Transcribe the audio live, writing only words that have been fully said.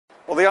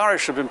Well, the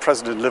Irish have been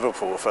present in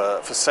Liverpool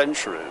for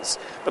centuries,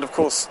 but of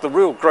course the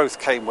real growth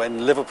came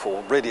when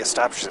Liverpool really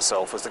established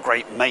itself as the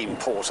great main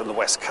port on the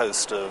west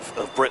coast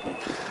of Britain.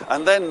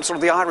 And then sort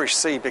of the Irish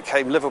Sea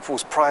became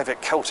Liverpool's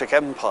private Celtic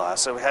empire,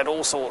 so we had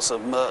all sorts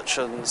of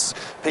merchants,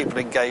 people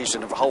engaged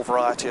in a whole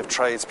variety of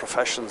trades,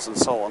 professions and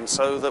so on,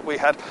 so that we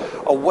had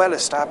a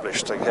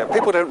well-established thing here.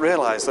 People don't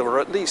realise there were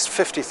at least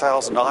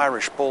 50,000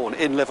 Irish born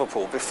in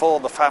Liverpool before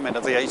the famine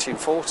of the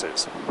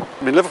 1840s.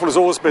 I mean, Liverpool has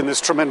always been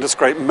this tremendous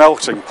great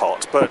melting pot,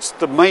 but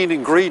the main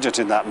ingredient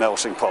in that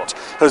melting pot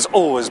has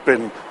always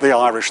been the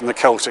Irish and the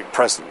Celtic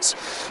presence.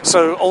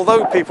 So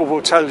although people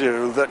will tell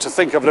you that to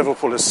think of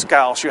Liverpool as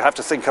scouse, you have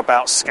to think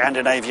about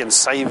Scandinavian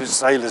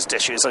sailors'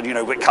 dishes and,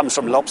 it comes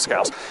from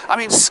lobscouse. I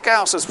mean,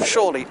 scouse is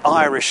surely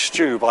Irish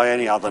stew by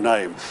any other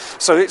name.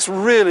 So it's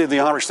really the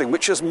Irish thing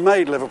which has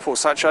made Liverpool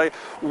such a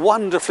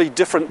wonderfully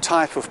different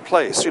type of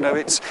place.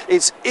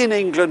 It's in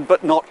England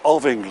but not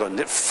of England.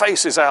 It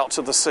faces out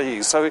to the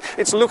sea. So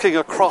it's looking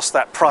across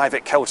that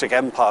private Celtic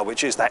empire,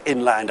 which is that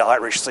inland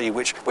Irish Sea,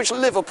 which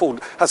Liverpool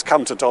has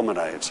come to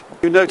dominate.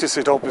 You notice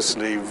it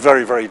obviously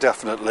very, very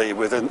definitely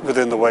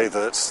within the way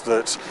that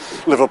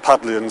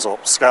Liverpudlians, or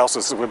Scousers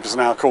as we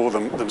now call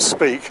them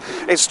speak.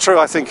 It's true,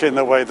 I think, in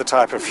the way the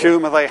type of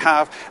humour they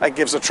have. It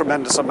gives a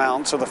tremendous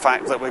amount to the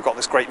fact that we've got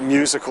this great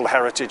musical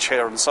heritage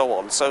here and so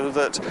on, so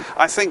that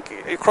I think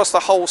across the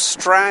whole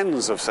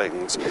strands of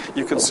things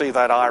you can see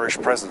that Irish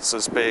presence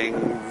as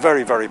being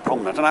very, very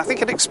prominent. And I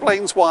think it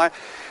explains why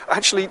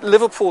actually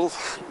Liverpool,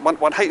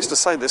 one hates to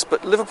say this,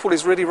 but Liverpool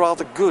is really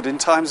rather good in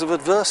times of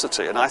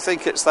adversity, and I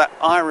think it's that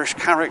Irish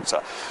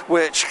character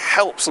which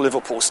helps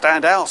Liverpool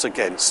stand out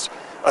against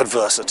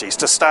adversities,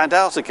 to stand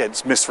out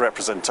against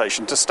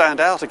misrepresentation, to stand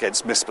out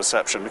against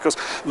misperception, because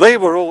they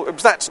were all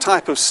that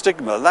type of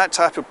stigma, that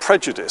type of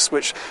prejudice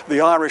which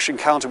the Irish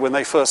encountered when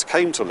they first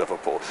came to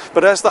Liverpool.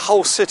 But as the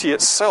whole city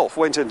itself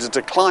went into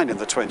decline in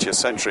the 20th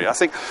century, I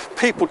think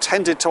people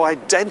tended to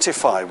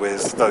identify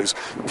with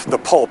the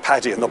poor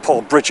Paddy and the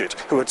poor Bridget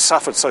who had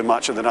suffered so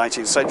much in the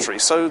 19th century,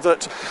 so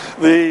that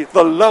the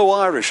Low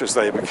Irish, as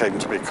they became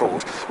to be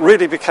called,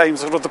 really became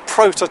sort of the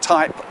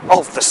prototype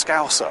of the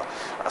Scouser.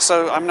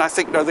 So, I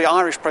think the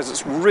Irish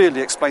presence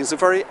really explains the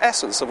very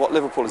essence of what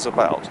Liverpool is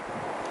about.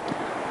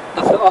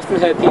 I've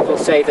often heard people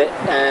say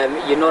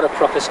that you're not a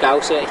proper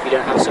Scouser if you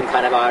don't have some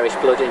kind of Irish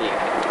blood in you.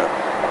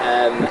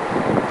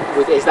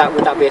 Would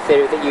that be a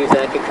theory that you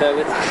concur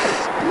with?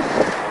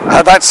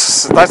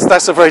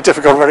 That's a very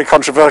difficult, very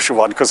controversial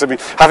one, because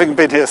having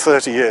been here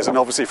 30 years, and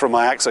obviously from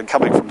my accent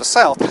coming from the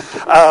south,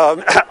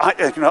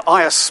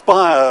 I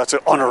aspire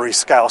to honorary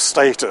Scouse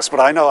status, but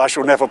I know I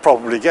shall never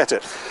probably get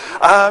it.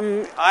 That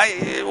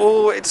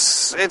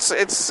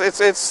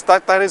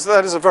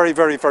is a very,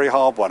 very, very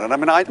hard one,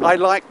 and I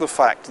like the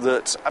fact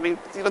that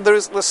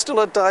there's still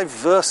a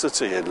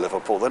diversity in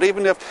Liverpool, that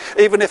even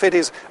if it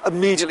is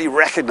immediately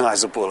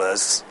recognisable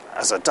as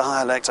a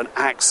dialect, an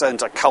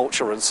accent, a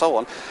culture and so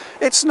on,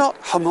 it's not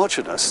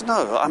homogenous,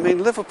 no.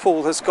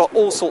 Liverpool has got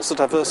all sorts of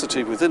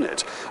diversity within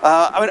it.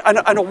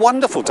 And a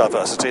wonderful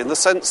diversity in the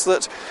sense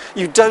that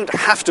you don't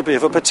have to be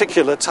of a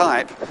particular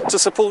type to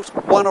support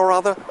one or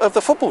other of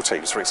the football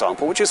teams, for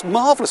example, which is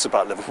marvellous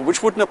about Liverpool,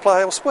 which wouldn't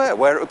apply elsewhere,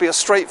 where it would be a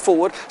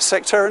straightforward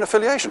sectarian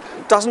affiliation.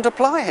 Doesn't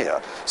apply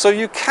here. So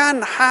you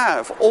can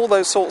have all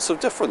those sorts of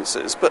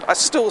differences, but I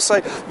still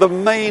say the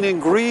main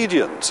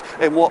ingredient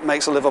in what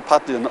makes a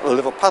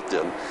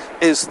Liverpudlian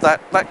is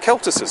that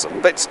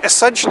Celticism. It's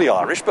essentially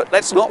Irish, but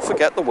let's not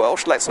forget the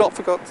Welsh, let's not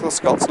forget the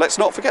Scots, let's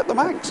not forget the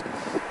Manx.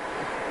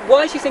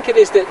 Why do you think it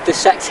is that the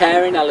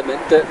sectarian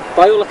element, that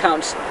by all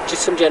accounts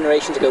just some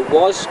generations ago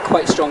was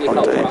quite strongly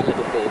felt about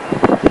Liverpool,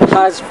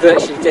 has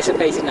virtually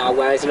dissipated now,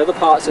 whereas in other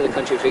parts of the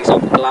country, for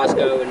example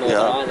Glasgow and Northern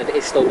Ireland, it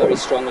is still very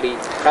strongly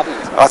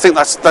prevalent? I think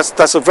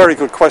that's a very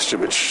good question,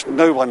 which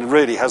no one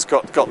really has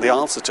got the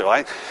answer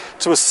to.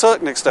 To a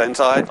certain extent,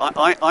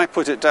 I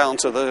put it down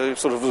to the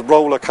sort of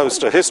roller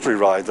coaster history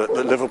ride that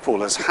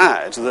Liverpool has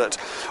had, that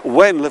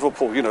when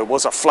Liverpool,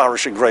 was a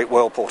flourishing great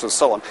world port and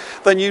so on,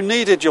 then you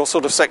needed your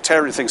sort of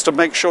sectarian things to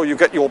make sure you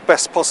get your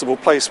best possible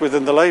place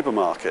within the labour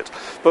market.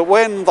 But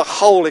when the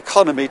whole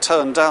economy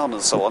turned down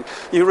and so on,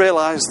 you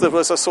realised there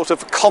was a sort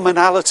of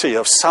commonality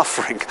of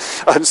suffering,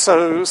 and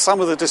so some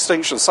of the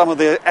distinctions, some of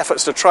the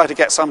efforts to try to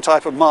get some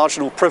type of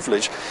marginal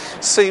privilege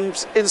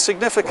seemed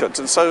insignificant,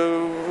 and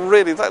so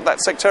really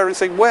that sectarian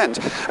thing went.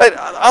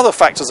 Other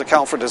factors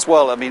account for it as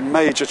well.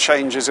 Major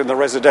changes in the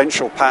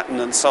residential pattern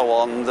and so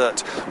on,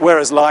 that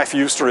whereas life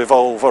used to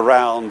revolve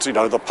around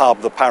the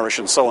pub, the parish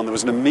and so on, there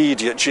was an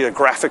immediate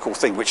geographical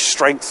thing which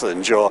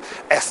strengthened your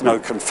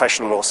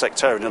ethno-confessional or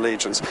sectarian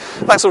allegiance.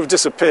 That sort of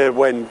disappeared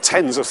when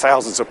tens of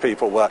thousands of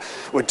people were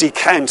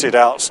decanted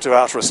out to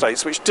outer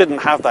estates which didn't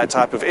have that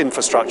type of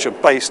infrastructure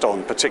based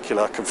on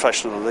particular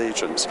confessional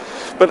allegiance.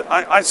 But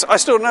I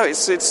still know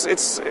it's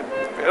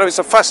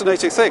a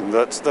fascinating thing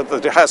that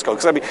it has gone,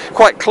 because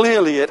quite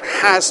clearly it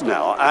has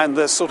now, and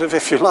there's sort of,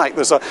 if you like,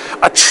 there's a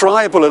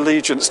tribal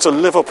allegiance to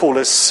Liverpool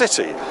as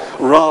city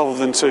rather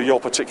than to your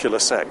particular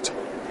sect.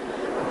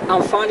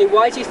 And finally,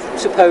 why do you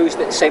suppose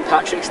that St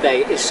Patrick's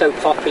Day is so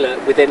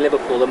popular within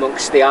Liverpool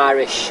amongst the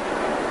Irish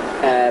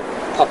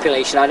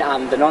population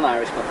and the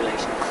non-Irish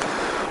population?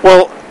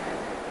 Well,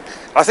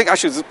 I think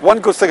actually one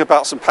good thing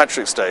about St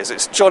Patrick's Day is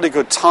it's jolly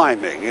good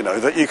timing, you know,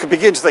 that you can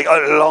begin to think,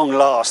 at long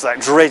last,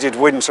 that dreaded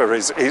winter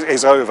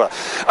is over.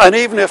 And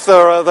even if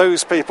there are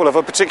those people of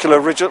a particular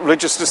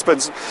religious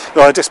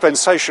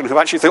dispensation who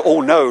actually think,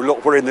 oh no,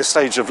 look, we're in this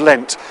stage of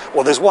Lent,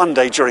 well, there's one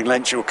day during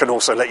Lent you can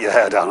also let your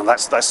hair down, and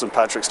that's St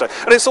Patrick's Day.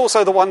 And it's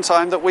also the one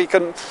time that we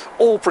can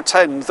all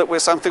pretend that we're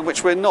something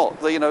which we're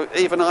not. You know,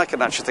 even I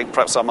can actually think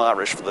perhaps I'm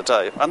Irish for the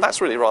day, and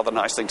that's really a rather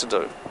nice thing to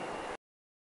do.